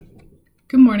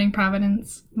Good morning,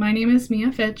 Providence. My name is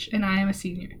Mia Fitch, and I am a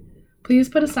senior. Please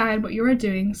put aside what you are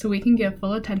doing so we can give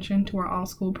full attention to our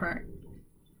all-school prayer.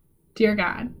 Dear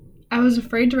God, I was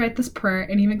afraid to write this prayer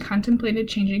and even contemplated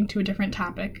changing to a different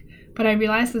topic, but I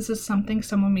realized this is something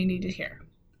someone may need to hear.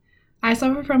 I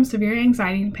suffer from severe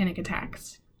anxiety and panic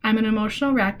attacks. I'm an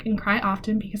emotional wreck and cry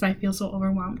often because I feel so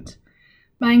overwhelmed.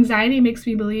 My anxiety makes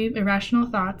me believe irrational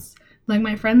thoughts, like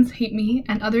my friends hate me,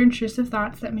 and other intrusive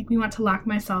thoughts that make me want to lock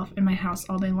myself in my house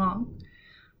all day long.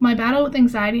 My battle with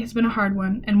anxiety has been a hard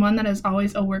one, and one that is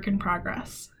always a work in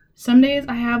progress. Some days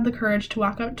I have the courage to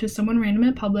walk up to someone random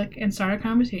in public and start a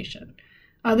conversation.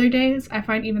 Other days I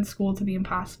find even school to be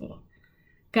impossible.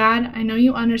 God, I know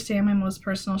you understand my most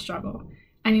personal struggle,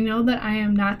 and you know that I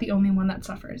am not the only one that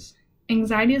suffers.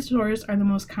 Anxiety disorders are the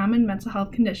most common mental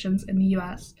health conditions in the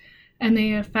U.S., and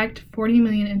they affect 40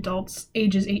 million adults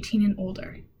ages 18 and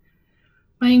older.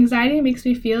 My anxiety makes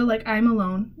me feel like I'm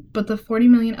alone, but the 40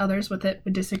 million others with it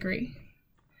would disagree.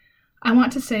 I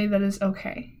want to say that it is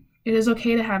okay. It is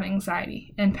okay to have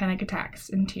anxiety and panic attacks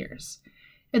and tears.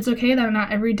 It's okay that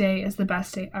not every day is the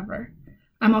best day ever.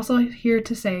 I'm also here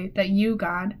to say that you,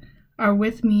 God, are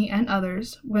with me and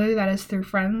others, whether that is through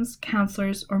friends,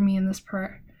 counselors, or me in this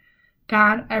prayer.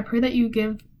 God, I pray that you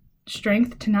give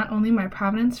strength to not only my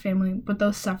Providence family, but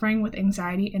those suffering with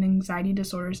anxiety and anxiety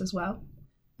disorders as well.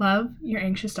 Love, your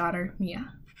anxious daughter,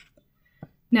 Mia.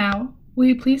 Now, will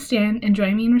you please stand and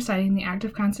join me in reciting the act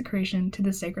of consecration to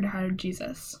the Sacred Heart of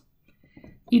Jesus?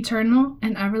 Eternal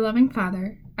and ever-loving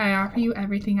Father, I offer you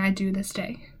everything I do this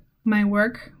day. My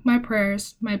work, my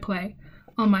prayers, my play,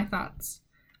 all my thoughts.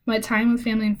 My time with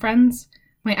family and friends,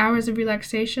 my hours of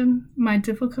relaxation, my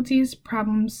difficulties,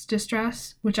 problems,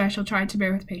 distress, which I shall try to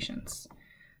bear with patience.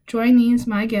 Join these,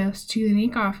 my gifts, to the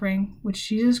unique offering which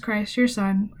Jesus Christ, your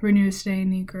Son, renews today in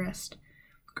the Eucharist.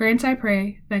 Grant, I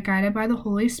pray, that guided by the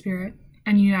Holy Spirit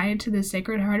and united to the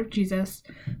Sacred Heart of Jesus,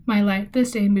 my life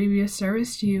this day may be of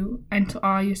service to you and to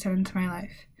all you send into my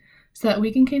life, so that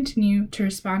we can continue to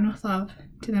respond with love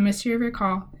to the mystery of your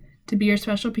call to be your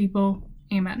special people.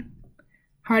 Amen.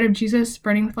 Heart of Jesus,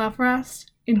 burning with love for us,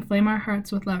 inflame our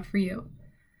hearts with love for you.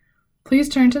 Please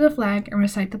turn to the flag and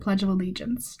recite the Pledge of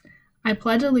Allegiance. I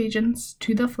pledge allegiance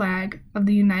to the flag of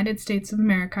the United States of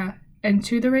America and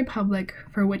to the republic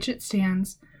for which it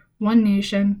stands, one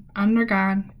nation, under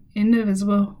God,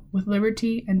 indivisible, with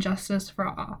liberty and justice for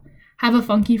all. Have a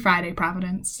funky Friday,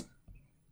 Providence.